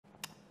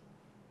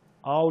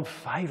Old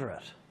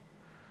favourite.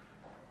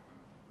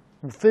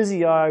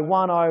 Physio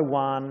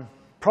 101,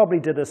 probably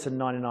did this in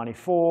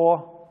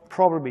 1994,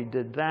 probably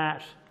did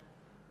that,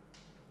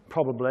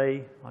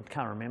 probably, I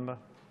can't remember.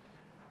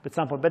 At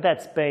some point, but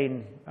that's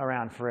been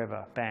around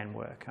forever, band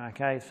work,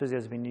 okay?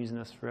 Physio's been using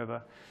this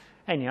forever.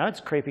 And you know, it's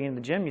creeping in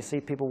the gym. You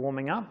see people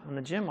warming up in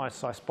the gym. I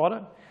spot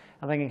it.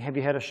 I'm thinking, have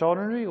you had a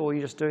shoulder injury, or are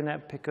you just doing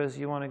that because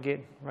you want to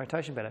get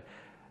rotation better?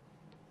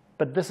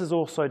 But this is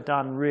also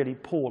done really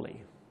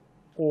poorly,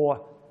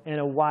 or in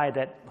a way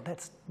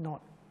that's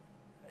not,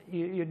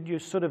 you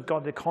sort of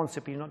got the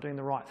concept, but you're not doing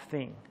the right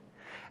thing.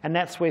 And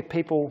that's where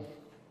people,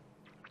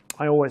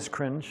 I always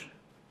cringe.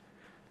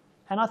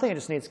 And I think it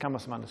just needs to come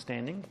with some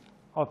understanding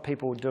of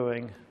people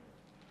doing,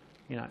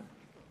 you know,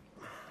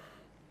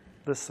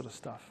 this sort of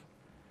stuff.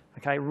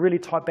 Okay, really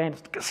tight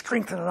bands,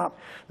 strengthen it up.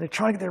 They're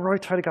trying to get their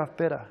rotator cuff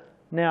better.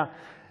 Now,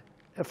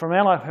 from an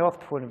allied health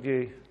point of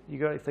view, you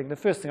got to think, the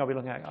first thing I'll be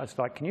looking at is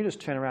like, can you just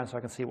turn around so I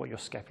can see what your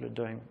scapula is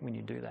doing when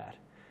you do that?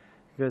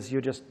 Because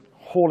you're just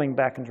hauling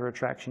back into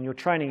retraction. You're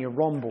training your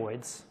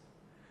rhomboids,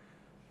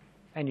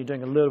 and you're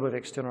doing a little bit of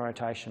external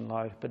rotation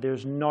load, but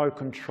there's no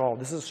control.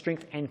 This is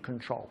strength and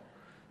control,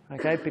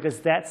 okay? Because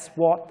that's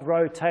what the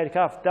rotator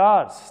cuff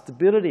does,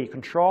 stability,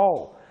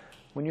 control,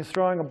 when you're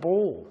throwing a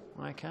ball,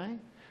 okay?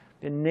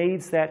 It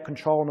needs that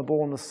control on the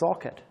ball in the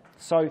socket.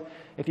 So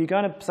if you're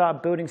going to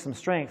start building some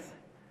strength,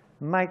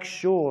 make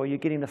sure you're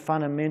getting the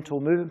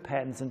fundamental movement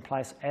patterns in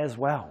place as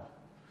well.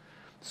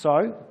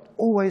 So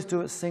always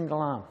do it single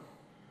arm.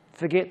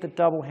 Forget the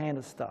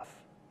double-handed stuff.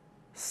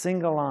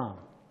 Single arm,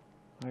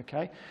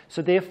 okay?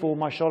 So therefore,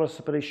 my shoulder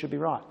stability should be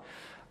right.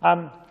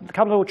 A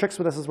couple of little tricks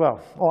with this as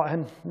well. Oh,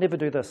 and never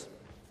do this.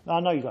 I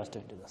know you guys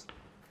don't do this,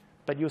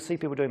 but you'll see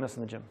people doing this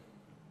in the gym.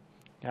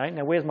 Okay,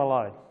 now where's my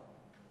load?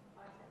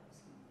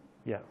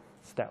 Yeah,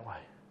 it's that way.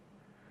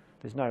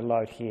 There's no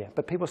load here,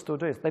 but people still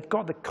do this. They've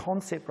got the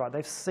concept right.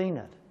 They've seen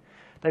it.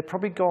 They've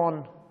probably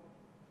gone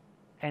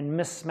and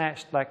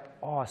mismatched, like,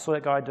 oh, I saw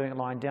that guy doing it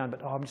lying down,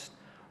 but oh,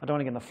 I don't want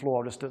to get on the floor.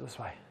 I'll just do it this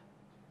way.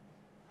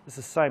 It's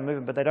the same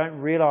movement, but they don't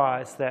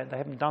realise that they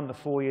haven't done the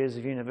 4 years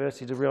of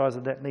university to realise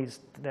that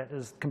that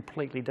is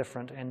completely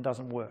different and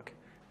doesn't work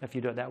if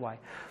you do it that way.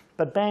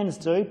 But bands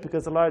do,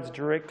 because the load's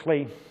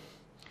directly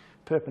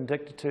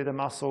perpendicular to the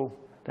muscle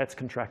that's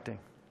contracting.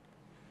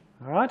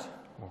 All right?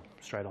 Or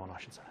straight on, I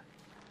should say.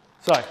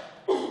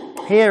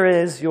 So here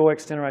is your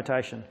external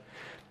rotation.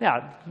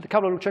 Now, a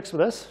couple of little tricks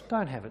with this.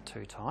 Don't have it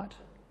too tight.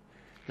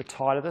 The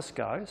tighter this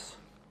goes,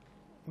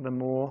 the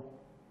more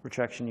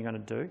retraction you're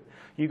going to do.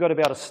 You've got to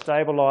be able to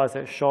stabilise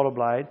that shoulder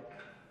blade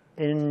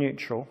in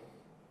neutral,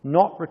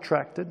 not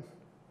retracted,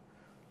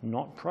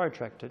 not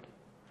protracted.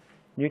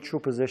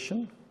 Neutral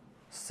position,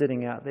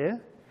 sitting out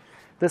there.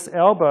 This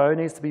elbow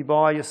needs to be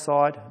by your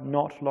side,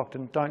 not locked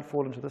in. Don't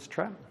fall into this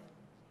trap.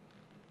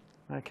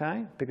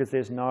 Okay, because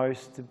there's no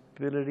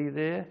stability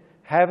there.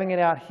 Having it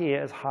out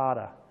here is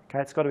harder. Okay,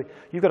 it's got to be,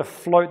 you've got to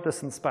float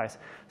this in space.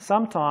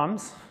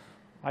 Sometimes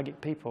I get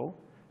people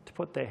to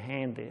put their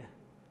hand there.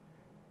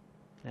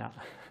 Now,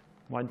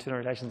 my internal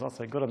rotation is not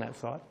so good on that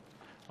side.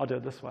 I'll do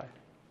it this way.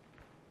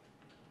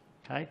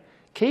 Okay,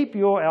 keep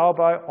your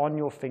elbow on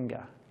your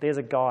finger. There's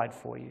a guide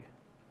for you.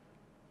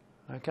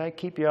 Okay,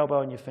 keep your elbow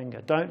on your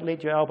finger. Don't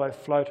let your elbow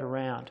float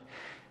around.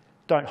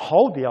 Don't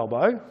hold the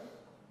elbow,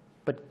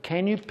 but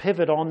can you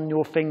pivot on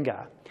your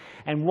finger?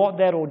 And what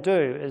that'll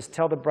do is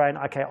tell the brain,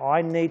 okay,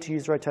 I need to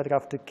use the rotator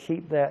cuff to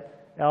keep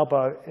that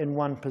elbow in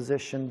one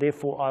position,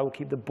 therefore I will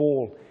keep the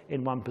ball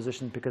in one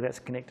position because that's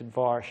connected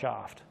via a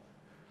shaft.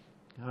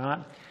 All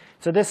right?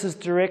 So this is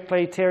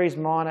directly Terry's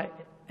minor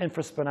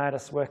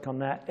infraspinatus work on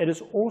that. It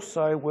is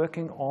also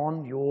working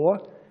on your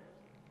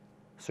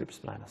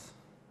supraspinatus.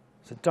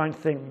 So don't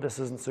think this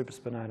isn't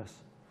supraspinatus.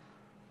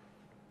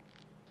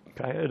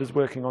 Okay, it is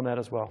working on that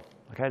as well.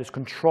 Okay, it is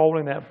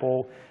controlling that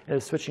ball. It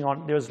is switching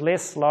on. There is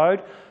less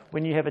load.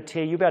 When you have a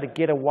tear, you'll be able to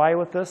get away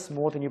with this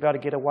more than you'll be able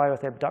to get away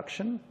with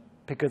abduction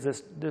because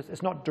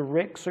it's not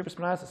direct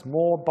supraspinatus. It's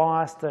more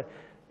biased to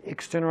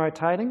external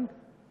rotating.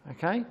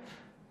 Okay,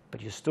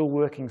 but you're still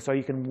working. So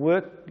you can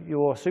work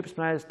your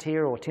supraspinatus,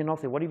 tear or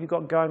tendinopathy, whatever you've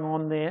got going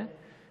on there,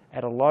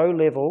 at a low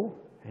level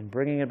and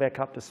bringing it back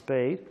up to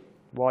speed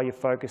while you're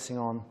focusing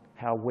on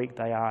how weak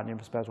they are in the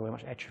infraspinatus or how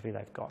much atrophy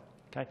they've got.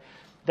 Okay.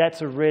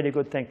 That's a really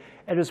good thing.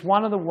 It is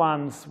one of the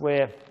ones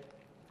where,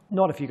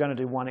 not if you're going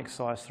to do one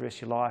exercise the rest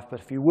of your life, but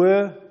if you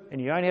were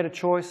and you only had a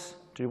choice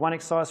to do one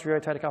exercise for your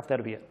rotator cuff,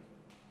 that'll be it.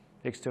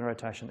 The external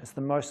rotation. It's the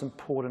most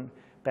important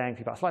bang for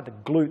your butt. It's like the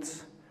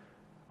glutes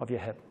of your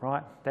hip,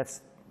 right?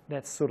 That's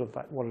sort of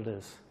like what it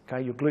is.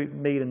 Okay, your glute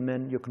med and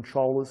min, your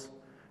controllers,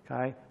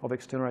 okay, of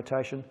external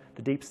rotation.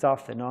 The deep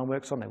stuff that no one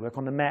works on, they work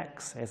on the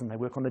max, as in they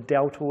work on the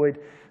deltoid,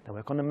 they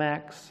work on the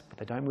max, but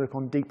they don't work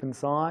on deep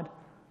inside.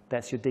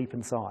 That's your deep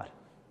inside.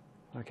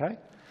 Okay,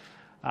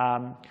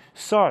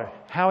 so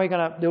how are we going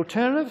to, the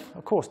alternative,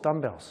 of course,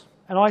 dumbbells.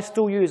 And I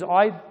still use,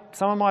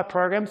 some of my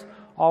programs,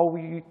 I'll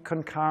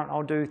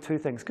do two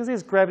things. Because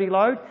there's gravity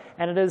load,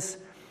 and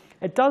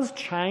it does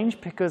change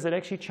because it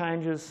actually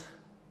changes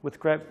with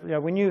gravity. You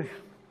know,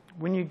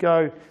 when you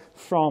go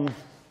from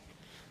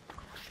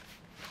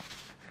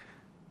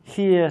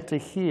here to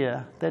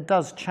here, that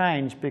does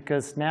change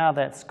because now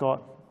that's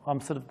got,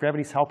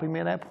 gravity's helping me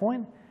at that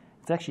point.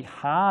 It's actually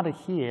harder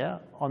here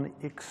on the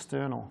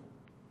external,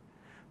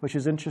 which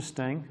is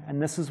interesting.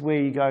 And this is where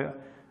you go,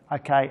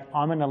 okay,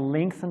 I'm in a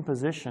lengthened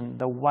position.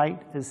 The weight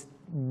is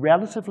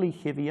relatively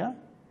heavier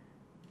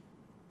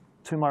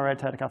to my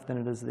rotator cuff than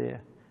it is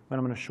there when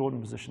I'm in a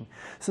shortened position.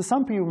 So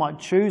some people might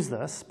choose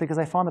this because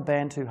they find the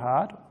band too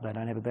hard. They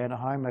don't have a band at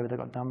home, maybe they've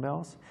got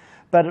dumbbells.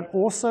 But it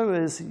also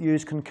is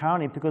used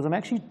concurrently because I'm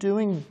actually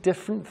doing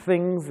different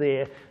things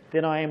there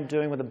than I am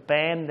doing with a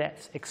band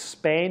that's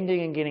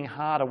expanding and getting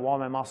harder while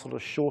my muscle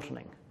is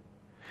shortening.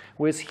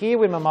 Whereas here,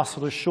 when my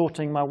muscle is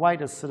shortening, my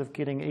weight is sort of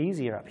getting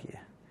easier up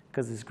here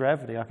because there's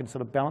gravity. I can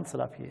sort of balance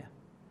it up here.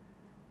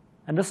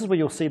 And this is where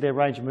you'll see their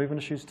range of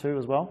movement issues too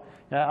as well.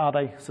 Now, are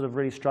they sort of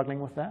really struggling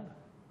with that?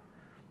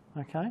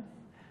 Okay.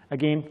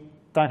 Again,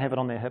 don't have it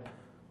on their hip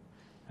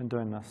and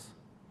doing this.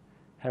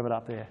 Have it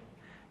up there.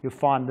 You'll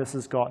find this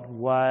has got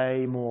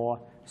way more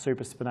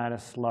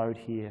supraspinatus load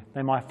here.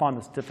 They might find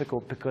this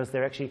difficult because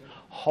they're actually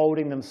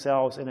holding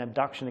themselves in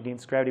abduction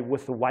against gravity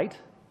with the weight.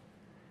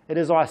 It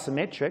is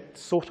isometric,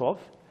 sort of,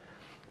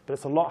 but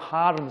it's a lot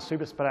harder in the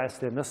supraspinatus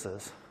than this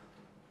is.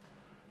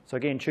 So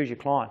again, choose your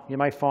client. You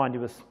may find you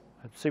with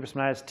a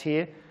supraspinatus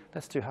tear,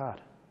 that's too hard.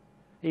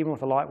 Even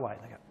with a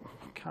lightweight, they go,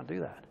 I can't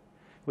do that.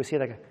 Whereas here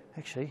they go,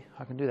 actually,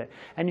 I can do that.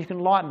 And you can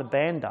lighten the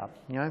band up,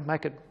 you know,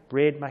 make it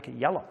red, make it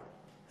yellow.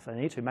 If they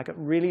need to, make it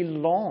really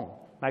long,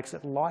 makes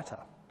it lighter.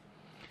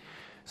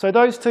 So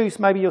those two,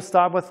 maybe you'll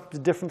start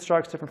with different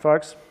strokes, different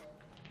folks.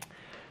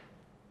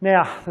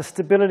 Now, the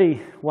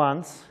stability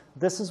ones,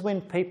 this is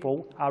when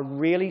people are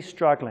really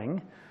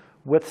struggling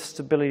with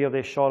stability of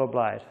their shoulder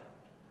blade.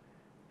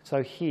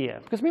 So here,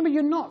 because remember,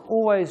 you're not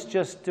always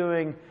just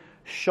doing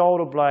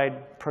shoulder blade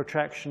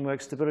protraction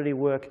work, stability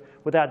work,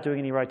 without doing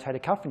any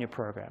rotator cuff in your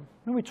program.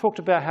 Remember we talked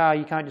about how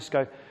you can't just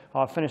go,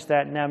 oh, I've finished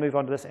that, now move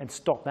on to this, and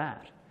stop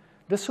that.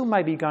 This will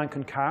maybe be going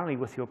concurrently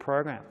with your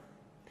program.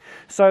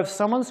 So if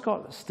someone's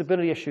got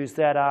stability issues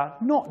that are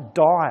not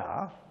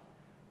dire,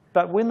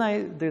 but when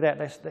they do that,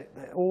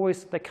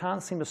 they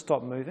can't seem to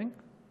stop moving.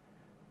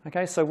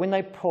 Okay, so when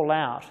they pull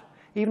out,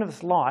 even if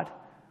it's light,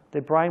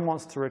 their brain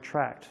wants to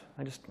retract.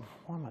 They just,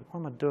 why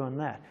am I doing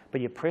that?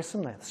 But you press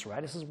them, that's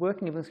right, this is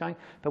working, everything's going.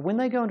 But when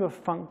they go into a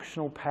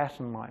functional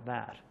pattern like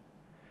that,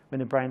 when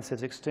the brain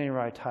says externally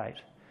rotate,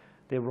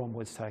 their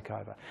rhomboids take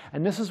over.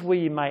 And this is where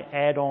you may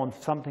add on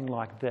something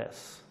like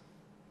this.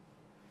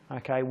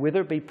 Okay,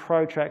 whether it be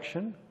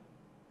protraction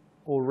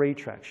or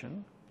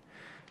retraction,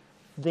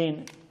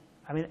 then,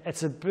 I mean,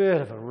 it's a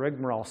bit of a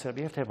rigmarole setup.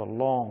 You have to have a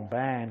long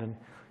band, and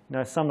you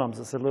know, sometimes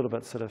it's a little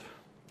bit sort of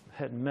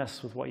hit and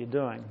miss with what you're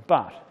doing.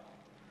 But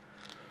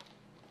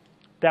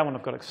that one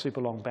I've got a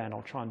super long band.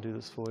 I'll try and do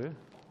this for you.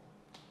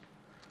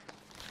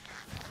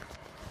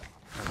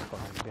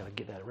 I'll be able to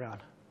get that around.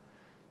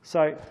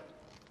 So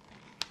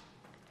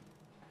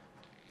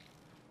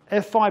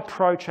if I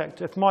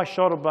protract, if my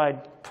shoulder blade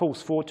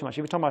pulls forward too much,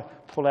 every time I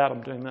pull out,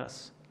 I'm doing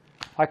this.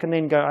 I can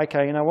then go,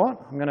 okay, you know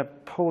what? I'm going to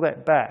pull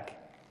that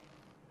back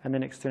and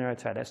then externally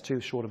rotate. That's too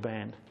short a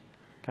band.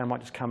 Okay, I might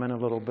just come in a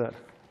little bit.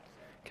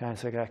 Okay,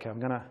 so okay, I'm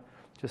going to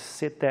just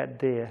set that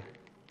there,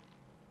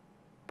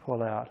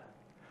 pull out.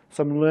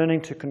 So I'm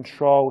learning to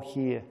control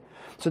here.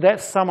 So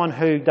that's someone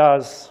who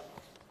does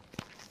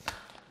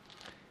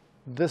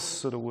this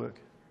sort of work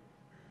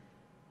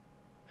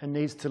and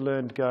needs to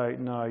learn to go,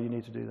 no, you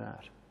need to do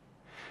that.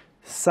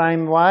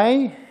 Same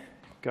way,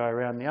 go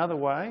around the other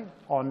way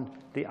on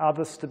the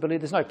other stability.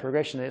 There's no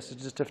progression there, so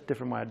it's just a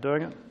different way of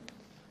doing it.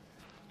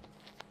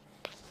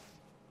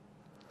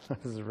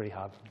 This is really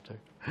hard to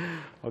do.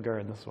 I'll go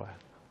around this way.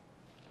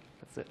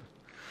 That's it.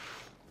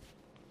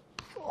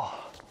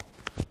 Oh.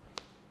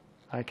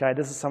 Okay,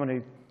 this is someone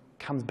who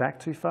comes back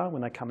too far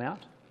when they come out.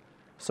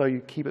 So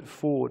you keep it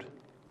forward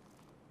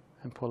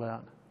and pull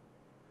out.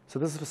 So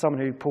this is for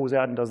someone who pulls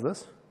out and does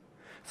this.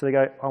 So they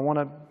go, I want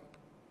to,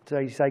 so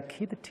you say,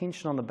 keep the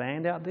tension on the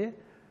band out there.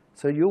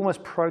 So you're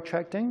almost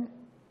protracting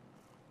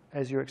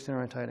as you're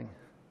externally rotating.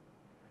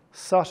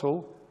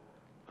 Subtle,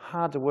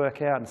 hard to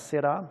work out and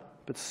set up,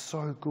 but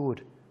so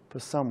good for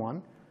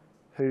someone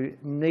who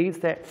needs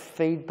that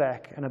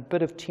feedback and a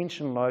bit of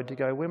tension load to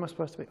go, where am I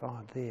supposed to be? Oh,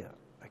 there.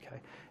 Okay.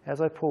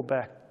 As I pull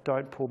back,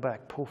 don't pull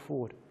back, pull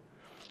forward.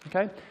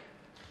 Okay?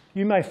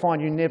 You may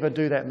find you never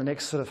do that in the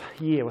next sort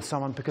of year with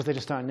someone because they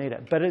just don't need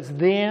it. But it's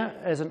there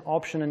as an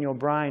option in your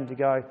brain to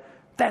go,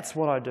 that's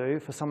what I do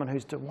for someone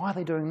who's doing, why are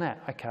they doing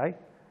that? Okay,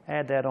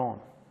 add that on.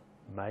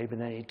 Maybe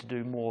they need to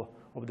do more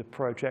of the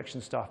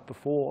protraction stuff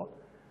before,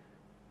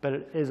 but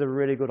it is a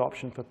really good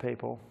option for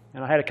people.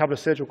 And I had a couple of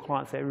surgical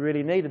clients that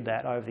really needed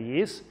that over the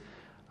years,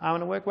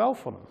 and it worked well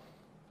for them.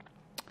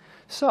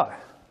 So,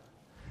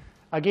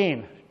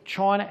 again,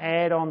 trying to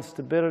add on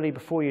stability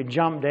before you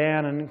jump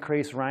down and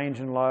increase range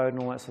and load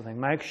and all that sort of thing.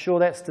 Make sure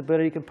that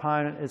stability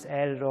component is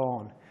added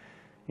on.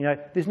 You know,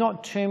 there's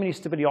not too many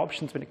stability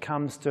options when it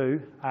comes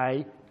to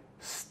a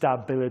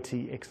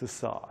stability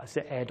exercise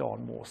to add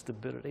on more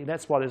stability.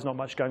 That's why there's not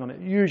much going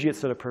on. Usually it's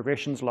sort of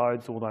progressions,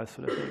 loads, all those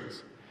sort of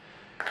things.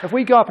 If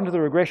we go up into the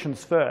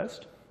regressions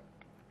first,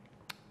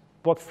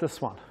 what's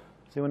this one?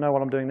 Does anyone know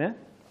what I'm doing there?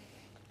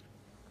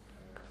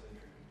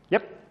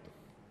 Yep,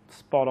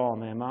 spot on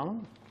there,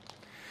 Marlon.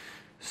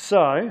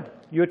 So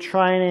you're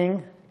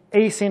training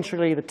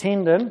eccentrically the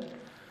tendon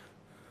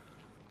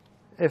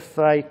if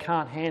they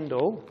can't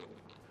handle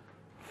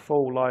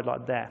full load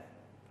like that.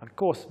 Of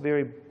course,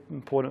 very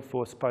important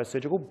for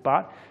post-surgical,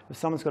 but if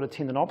someone's got a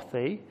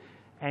tendinopathy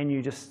and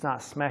you just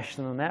start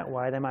smashing them that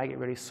way, they may get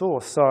really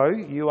sore. So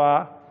you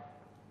are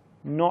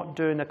not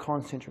doing the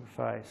concentric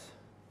phase.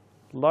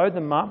 Load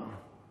them up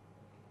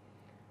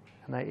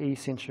and they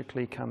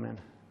eccentrically come in.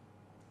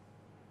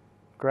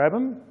 Grab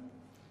them,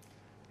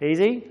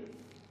 easy,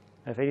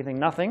 if anything,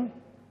 nothing,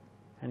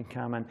 and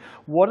come in.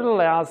 What it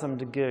allows them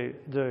to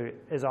do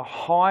is a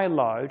high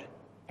load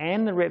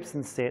and the reps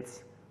and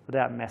sets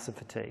without massive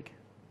fatigue.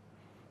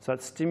 So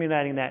it's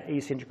stimulating that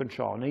eccentric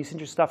control. And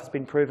eccentric stuff has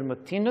been proven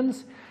with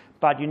tendons,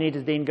 but you need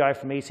to then go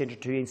from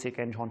eccentric to eccentric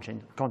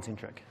and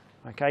concentric.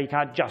 Okay, you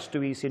can't just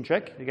do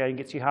eccentric. It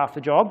gets you half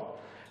the job,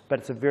 but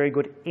it's a very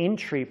good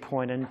entry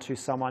point into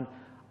someone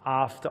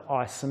after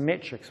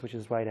isometrics, which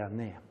is way down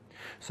there.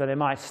 So they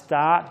might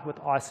start with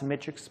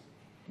isometrics,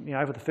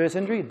 for the first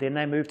injury, then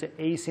they move to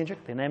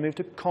eccentric, then they move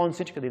to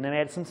concentric, then they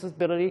add some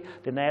stability,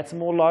 then they add some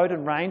more load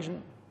and range,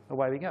 and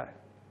away we go.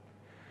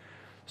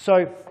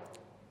 So,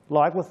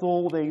 like with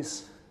all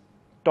these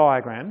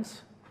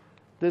diagrams,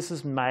 this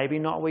is maybe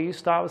not where you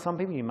start with some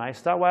people. You may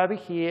start way over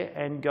here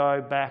and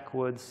go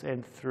backwards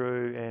and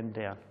through and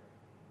down.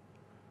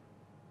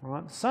 All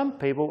right? Some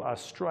people are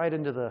straight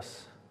into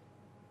this,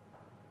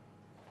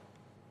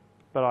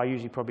 but I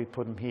usually probably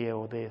put them here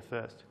or there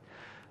first.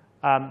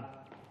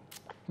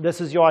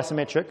 This is your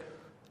isometric.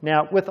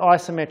 Now, with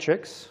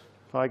isometrics,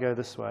 if I go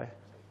this way,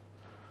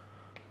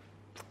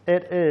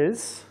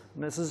 this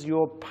is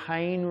your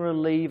pain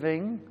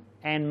relieving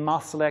and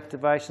muscle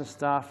activation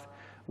stuff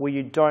where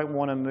you don't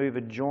want to move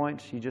a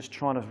joint, you're just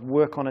trying to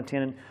work on a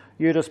tendon.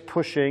 You're just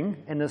pushing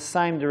in the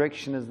same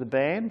direction as the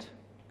band,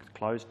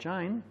 closed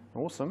chain,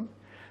 awesome.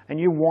 And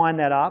you wind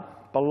that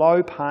up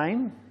below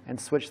pain and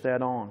switch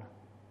that on.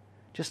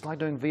 Just like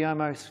doing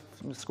VMO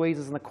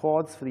squeezes in the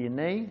quads for your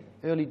knee,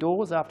 early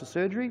doors after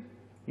surgery,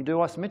 you do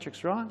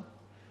isometrics, right?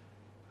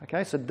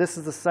 Okay, so this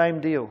is the same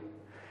deal.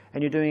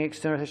 And you're doing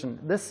external rotation.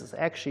 This is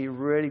actually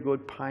really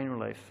good pain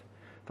relief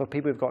for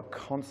people who've got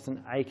constant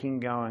aching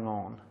going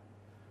on.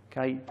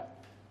 Okay,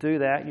 do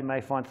that. You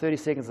may find 30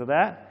 seconds of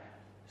that,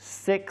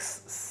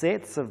 6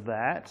 sets of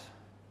that,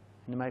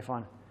 and you may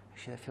find,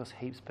 actually, that feels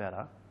heaps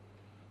better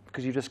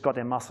because you've just got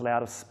their muscle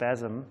out of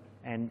spasm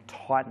and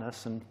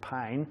tightness and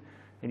pain,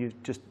 and you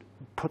just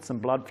put some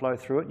blood flow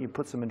through it, and you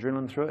put some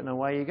adrenaline through it, and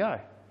away you go.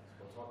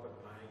 What type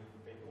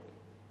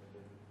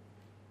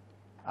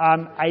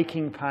of pain?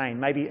 Aching pain,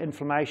 maybe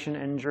inflammation,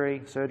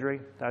 injury, surgery,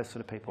 those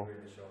sort of people.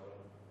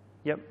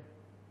 Yep.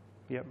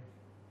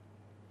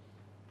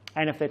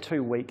 And if they're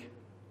too weak,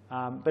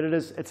 but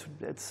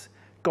it's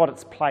got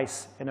its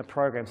place in a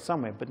program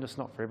somewhere, but it's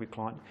not for every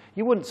client.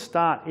 You wouldn't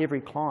start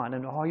every client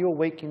and, oh, you're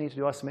weak, you need to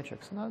do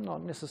isometrics. No,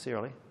 not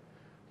necessarily.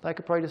 They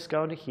could probably just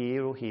go into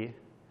here or here.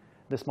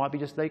 This might be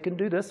just they can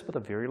do this with a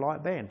very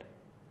light band.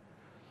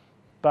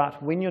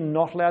 But when you're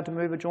not allowed to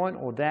move a joint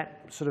or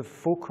that sort of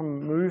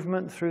fulcrum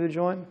movement through the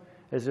joint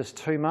is just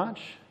too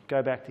much,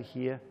 go back to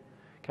here.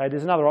 Okay,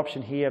 there's another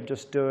option here of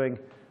just doing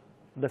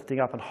lifting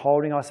up and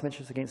holding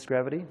isometrics against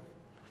gravity.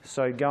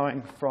 So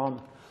going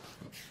from,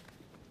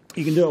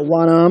 you can do it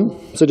one arm,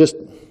 so just,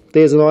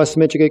 there's an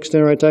isometric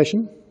external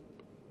rotation.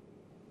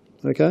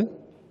 Okay,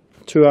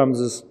 2 arms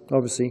is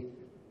obviously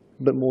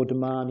a bit more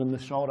demand in the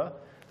shoulder,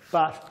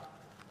 but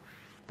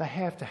they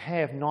have to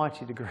have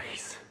 90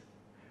 degrees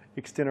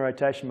external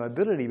rotation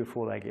mobility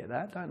before they get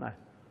that, don't they?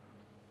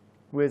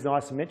 Whereas the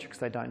isometrics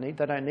they don't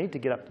need to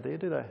get up to there,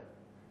 do they?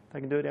 They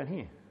can do it down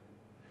here.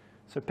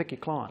 So pick your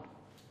client.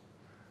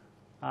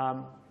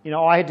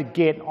 I had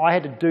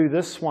to do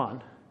this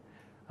one,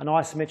 an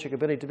isometric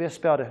ability to be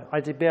able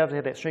to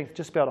have that strength,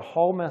 just be able to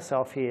hold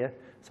myself here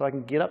so I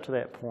can get up to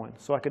that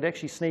point. So I could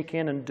actually sneak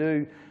in and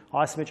do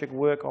isometric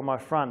work on my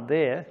front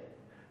there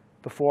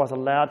before I was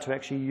allowed to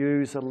actually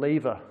use a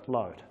lever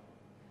load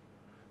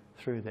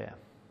through there.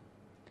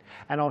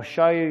 And I'll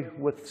show you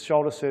with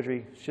shoulder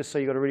surgery, just so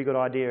you've got a really good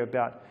idea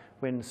about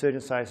when the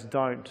surgeon says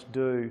don't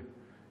do,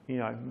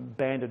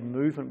 banded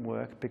movement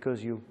work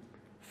because you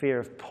fear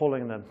of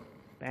pulling the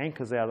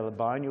anchors out of the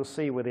bone. You'll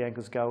see where the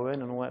anchors go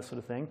in and all that sort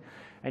of thing.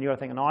 And you've got to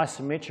think an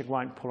isometric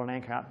won't pull an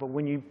anchor out, but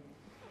when you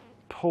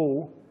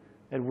pull,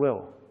 it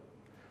will.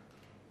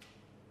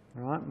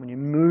 All right? When you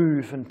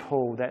move and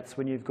pull, that's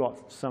when you've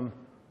got some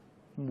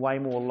way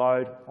more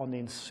load on the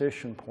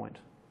insertion point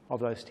of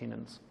those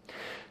tendons.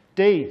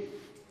 D,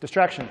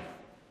 distraction.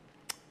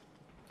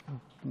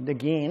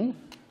 Again,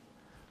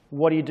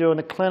 what do you do in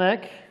the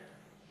clinic?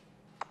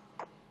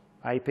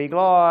 AP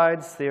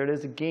glides, there it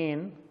is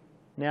again.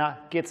 Now,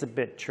 it gets a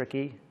bit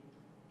tricky,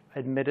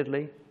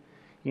 admittedly.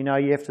 You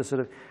have to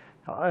sort of,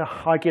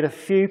 I get a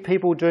few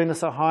people doing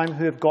this at home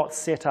who have got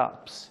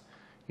setups.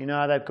 You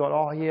know, they've got,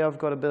 oh yeah, I've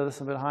got a bit of this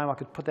and a bit at home, I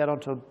could put that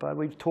onto, but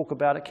we talk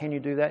about it, can you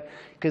do that?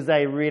 Because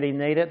they really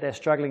need it. They're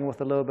struggling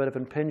with a little bit of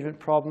impingement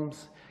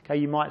problems. Okay,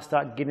 you might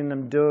start getting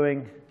them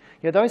doing,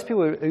 those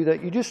people who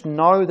that you just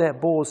know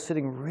that ball is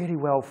sitting really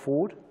well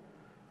forward.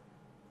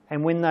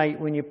 And when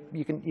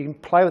you can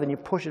play with it and you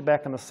push it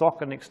back in the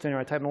socket and external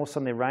rotate, and all of a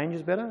sudden their range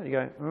is better, you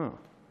go, oh.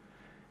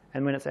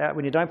 And when it's out,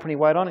 when you don't put any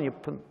weight on it,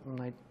 and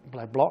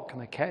they block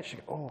and they catch, you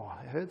go, oh,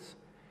 it hurts.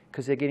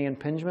 Because they're getting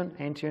impingement,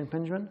 anterior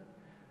impingement.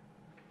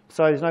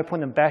 So there's no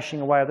point in them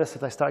bashing away at this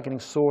if they start getting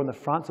sore in the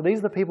front. So these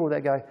are the people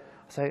that go,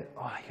 say,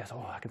 oh, he goes,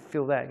 oh, I can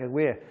feel that. He goes,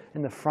 where?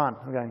 In the front.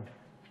 I'm going,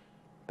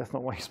 that's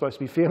not why you're supposed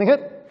to be feeling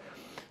it.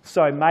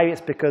 So maybe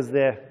it's because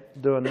they're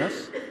doing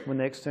this when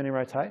they externally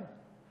rotate.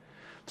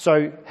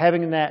 So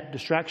having that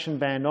distraction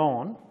band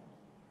on,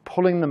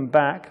 pulling them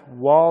back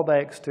while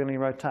they externally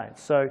rotate.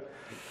 So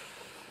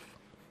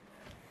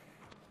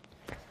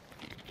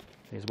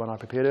here's one I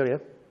prepared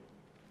earlier.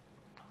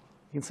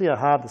 You can see how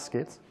hard this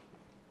gets.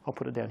 I'll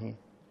put it down here.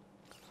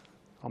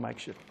 I'll make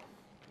sure.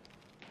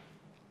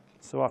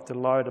 So I have to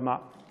load them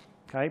up.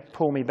 Okay,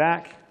 pull me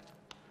back.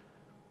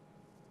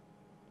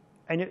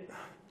 And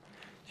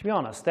to be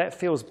honest, that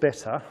feels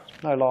better,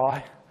 no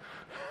lie.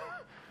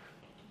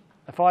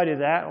 If I do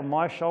that on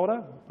my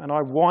shoulder and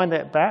I wind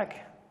that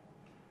back,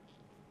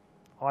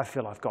 I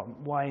feel I've got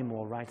way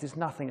more range. There's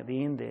nothing at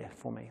the end there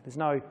for me. There's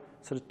no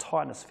sort of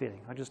tightness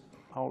feeling. I just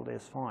hold it there,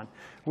 it's fine.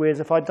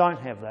 Whereas if I don't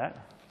have that,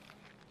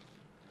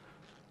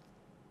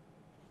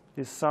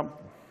 there's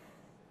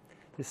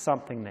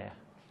something there.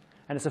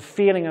 And it's a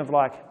feeling of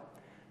like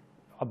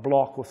a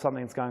block or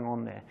something that's going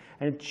on there.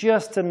 And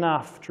just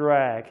enough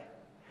drag.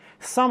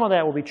 Some of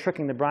that will be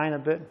tricking the brain a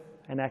bit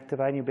and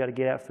activating, you'll be able to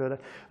get out further.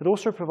 It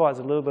also provides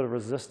a little bit of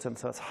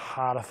resistance, so it's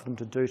harder for them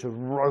to do, to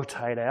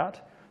rotate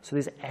out. So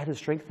there's added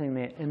strengthening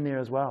there in there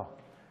as well.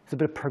 There's a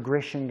bit of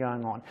progression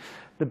going on.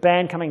 The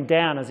band coming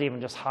down is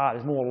even just hard.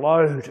 There's more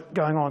load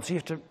going on, so you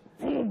have to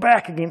pull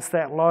back against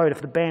that load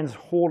if the band's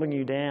hauling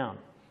you down.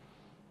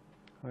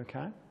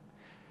 Okay?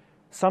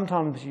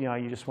 Sometimes,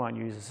 you just won't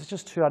use this. It's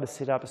just too hard to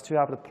set up. It's too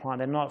hard to plant.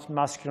 They're not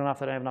muscular enough.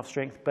 They don't have enough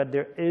strength. But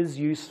there is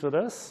use for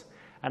this,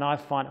 and I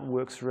find it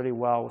works really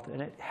well.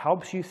 And it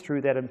helps you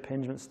through that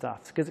impingement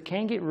stuff. Because it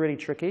can get really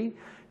tricky.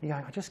 You're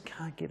going, I just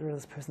can't get rid of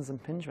this person's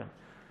impingement.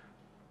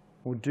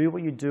 Well, do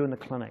what you do in the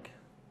clinic.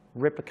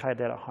 Replicate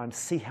that at home.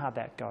 See how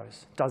that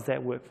goes. Does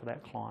that work for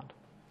that client?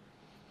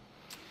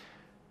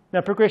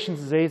 Now,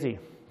 progressions is easy.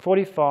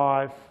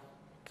 45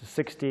 to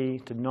 60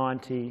 to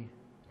 90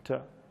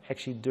 to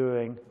actually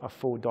doing a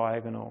full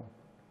diagonal.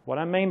 What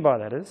I mean by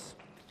that is,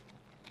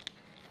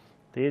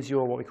 there's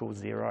your what we call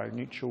zero,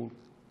 neutral,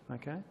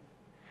 okay?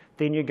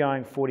 Then you're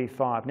going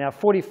 45. Now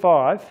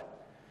 45,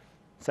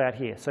 say out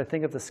here. So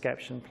think of the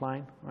scapula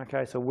plane,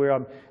 okay? So where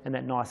I'm in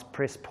that nice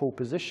press pull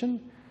position.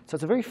 So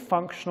it's a very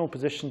functional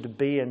position to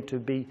be in,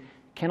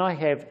 can I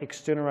have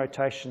external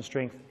rotation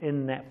strength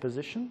in that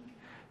position?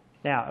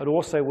 Now, it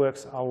also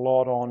works a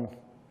lot on,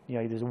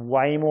 there's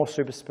way more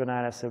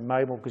supraspinatus and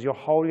mobile because you're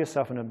holding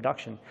yourself in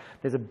abduction.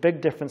 There's a big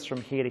difference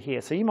from here to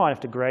here. So you might have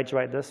to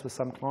graduate this with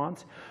some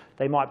clients.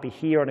 They might be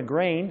here on a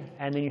green,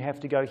 and then you have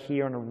to go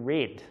here on a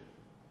red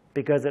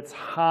because it's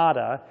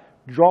harder.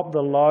 Drop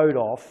the load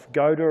off,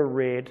 go to a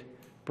red,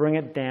 bring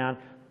it down,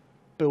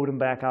 build them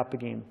back up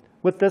again.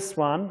 With this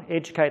one,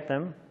 educate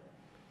them,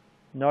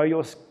 know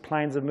your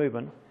planes of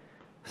movement,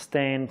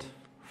 stand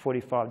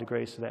 45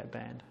 degrees to that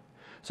band.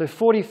 So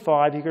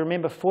 45, you can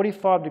remember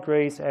 45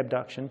 degrees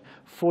abduction,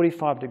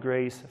 45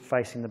 degrees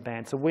facing the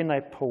band. So when they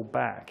pull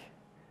back,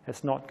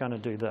 it's not going to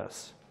do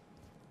this.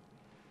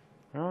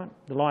 All right?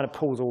 The line of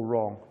pull is all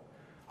wrong.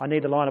 I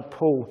need the line of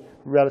pull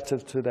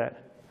relative to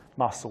that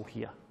muscle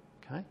here.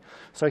 Okay?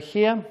 So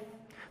here,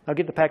 they'll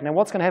get the pack. Now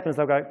what's going to happen is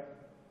they'll go,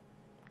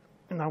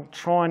 and they'll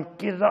try and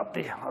get it up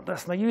there like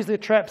this. And they use their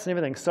traps and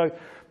everything. So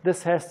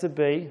this has to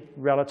be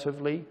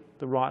relatively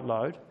the right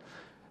load.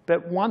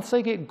 But once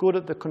they get good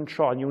at the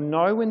control, and you'll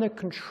know when the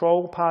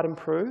control part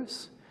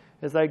improves,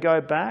 as they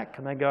go back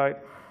and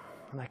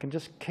they can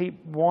just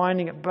keep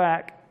winding it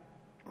back,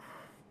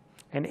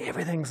 and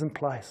everything's in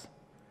place.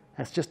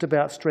 It's just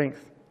about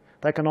strength.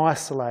 They can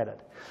isolate it.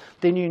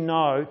 Then you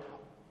know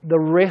the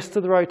rest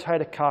of the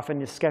rotator cuff and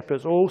your scapula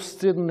is all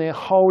sitting there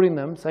holding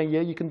them, saying,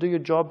 yeah, you can do your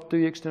job, do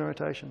your external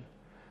rotation.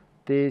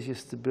 There's your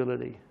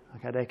stability.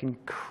 Okay, they can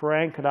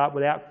crank it up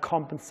without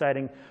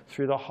compensating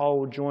through the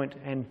whole joint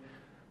and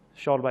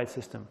shoulder blade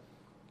system.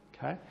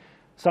 Okay,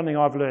 something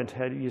I've learned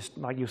how to use,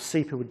 like you'll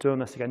see people doing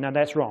this. You go, no,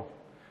 that's wrong.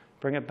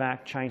 Bring it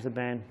back, change the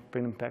band,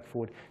 bring them back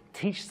forward.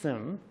 Teach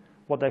them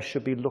what they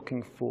should be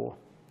looking for,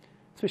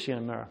 especially in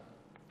a mirror.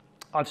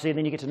 Obviously,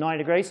 then you get to 90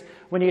 degrees.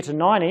 When you get to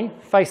 90,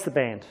 face the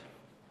band.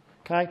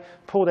 Okay,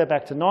 pull that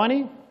back to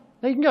 90. Now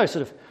you can go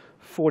sort of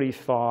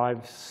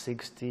 45,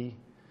 60.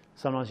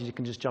 Sometimes you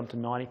can just jump to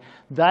 90.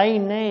 They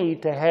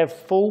need to have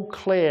full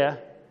clear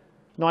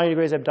 90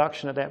 degrees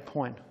abduction at that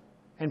point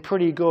and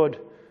pretty good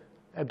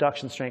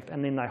abduction strength,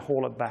 and then they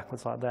haul it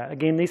backwards like that.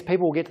 Again, these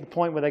people will get to the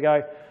point where they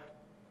go,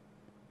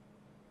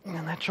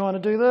 And they're trying to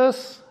do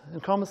this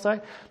and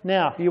compensate.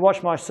 Now, you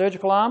watch my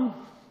surgical arm.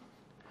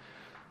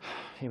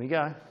 Here we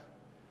go.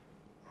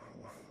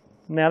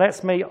 Now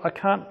that's me, I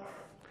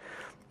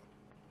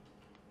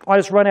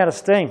just run out of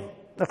steam.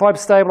 If I've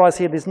stabilised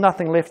here, there's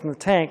nothing left in the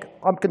tank.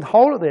 I can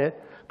hold it there,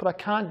 but I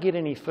can't get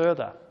any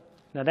further.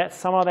 Now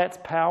some of that's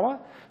power,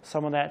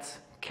 some of that's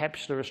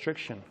capsular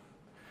restriction.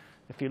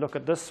 If you look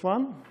at this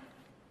one,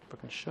 if I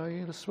can show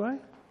you this way.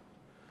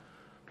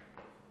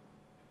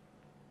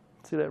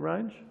 See that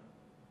range?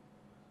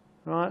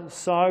 Right,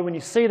 so when you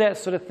see that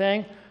sort of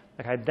thing,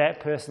 okay, that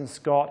person's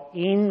got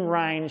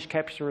in-range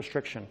capsular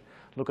restriction.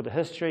 Look at the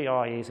history,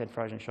 oh, he's had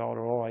frozen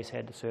shoulder, or he's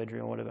had the surgery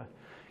or whatever.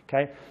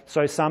 Okay,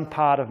 so some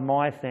part of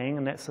my thing,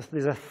 and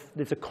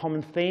there's a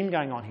common theme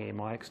going on here.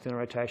 My external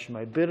rotation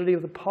mobility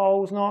of the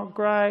pole's not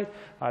great.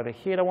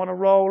 Overhead, I want to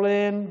roll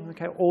in.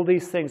 Okay, all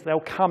these things, they'll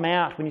come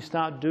out when you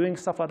start doing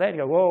stuff like that. And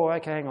you go, whoa,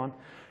 okay, hang on.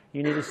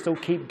 You need to still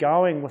keep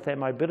going with that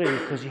mobility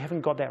because you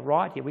haven't got that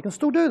right yet. We can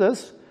still do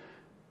this,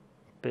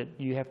 but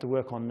you have to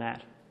work on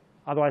that.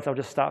 Otherwise, they'll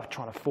just start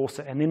trying to force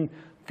it, and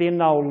then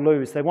they'll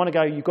lose. They want to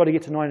go, you've got to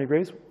get to 90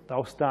 degrees.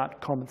 They'll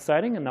start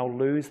compensating, and they'll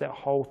lose that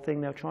whole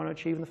thing they're trying to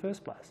achieve in the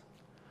first place.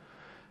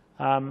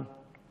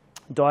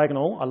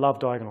 Diagonal, I love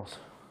diagonals.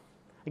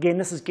 Again,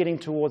 this is getting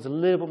towards a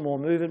little bit more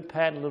movement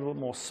pattern, a little bit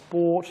more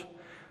sport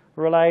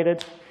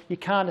related. You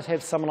can't just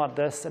have someone like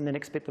this and then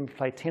expect them to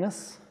play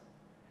tennis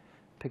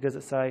because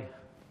it's a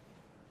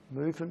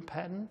movement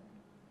pattern.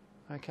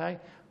 Okay,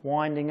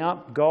 winding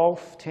up,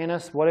 golf,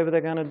 tennis, whatever they're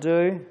going to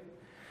do.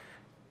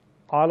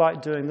 I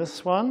like doing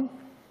this one,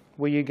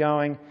 where you're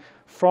going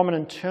from an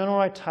internal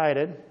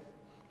rotated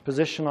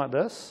position like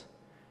this.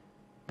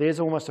 There's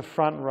almost a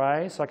front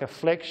raise, like a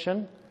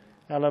flexion,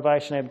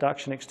 elevation,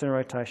 abduction, external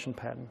rotation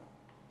pattern.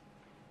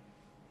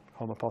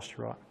 Hold my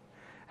posture right.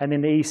 And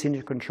then the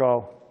eccentric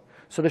control.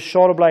 So the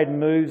shoulder blade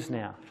moves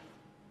now.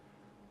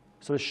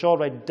 So the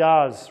shoulder blade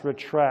does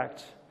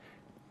retract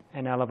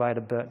and elevate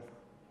a bit.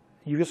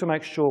 You just want to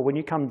make sure when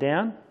you come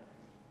down,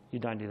 you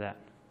don't do that.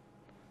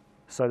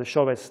 So the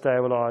shoulder blade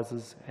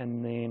stabilizes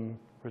and then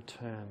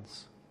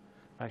returns.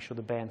 Make sure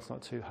the band's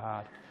not too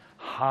hard.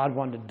 Hard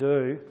one to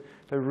do,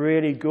 but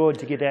really good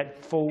to get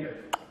that full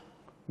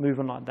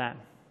movement like that.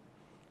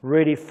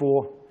 Ready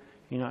for,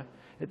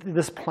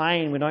 this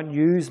plane we don't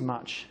use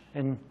much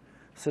in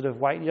sort of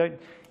weight. You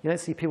don't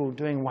see people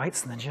doing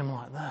weights in the gym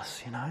like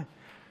this,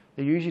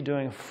 They're usually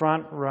doing a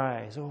front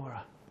raise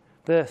or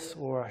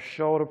or a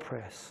shoulder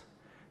press.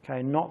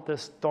 Okay, not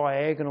this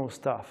diagonal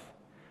stuff.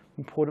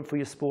 Important for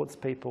your sports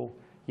people,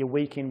 your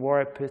weekend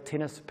warrior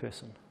tennis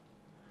person.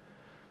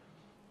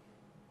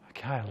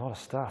 Okay, a lot of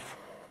stuff.